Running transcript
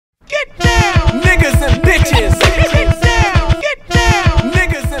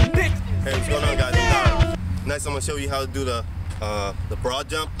show you how to do the broad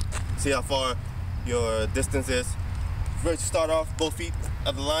jump. See how far your distance is. First, start off both feet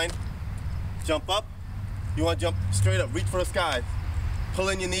at the line. Jump up. You want to jump straight up. Reach for the sky. Pull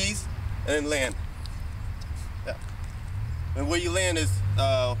in your knees and then land. Yeah. And where you land is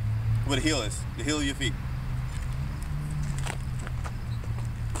where the heel is. The heel of your feet.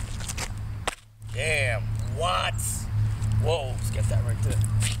 Damn, what? Whoa, let's get that right there.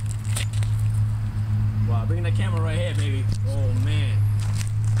 Wow, bring the camera right here, baby. Oh, man.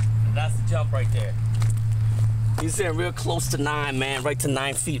 And that's the jump right there. He's sitting real close to 9, man. Right to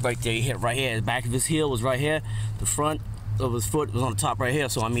 9 feet right there. He hit right here. The back of his heel was right here. The front of his foot was on the top right here.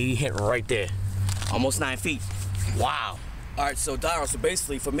 So, I mean, he hit right there. Almost 9 feet. Wow. All right, so, Daryl, so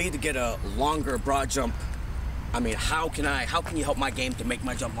basically, for me to get a longer broad jump, I mean, how can you help my game to make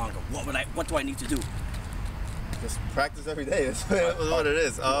my jump longer? What do I need to do? Just practice every day. That's what it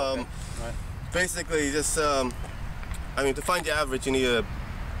is. Okay. Basically, just I mean, to find your average, you need to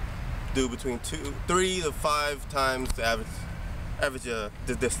do between 3 to 5 times the average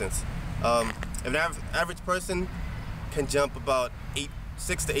the distance. If an average person can jump about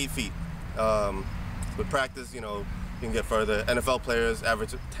 6 to 8 feet. With practice, you know, you can get further. NFL players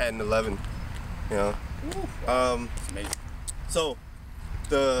average 10, 11. You know. Amazing. So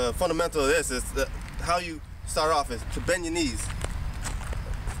the fundamental of this is how you start off is to bend your knees.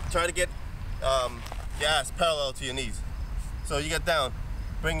 Try to get your ass parallel to your knees. So you get down,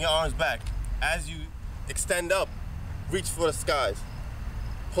 bring your arms back. As you extend up, reach for the skies.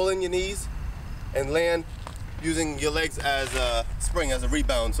 Pull in your knees and land using your legs as a spring, as a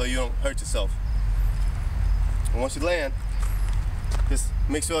rebound, so you don't hurt yourself. And once you land, just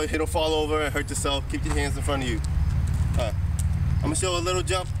make sure you don't fall over and hurt yourself. Keep your hands in front of you. I'm gonna show a little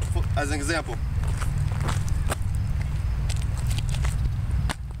jump as an example.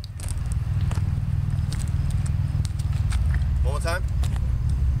 One more time.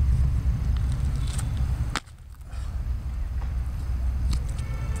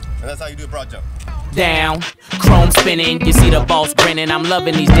 And that's how you do a broad jump. Down, chrome spinning, you see the boss grinning. I'm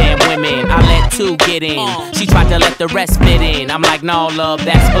loving these damn women. I let 2 get in. She tried to let the rest fit in. I'm like, no, love,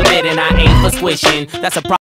 that's forbidden. I ain't for squishing. That's a problem.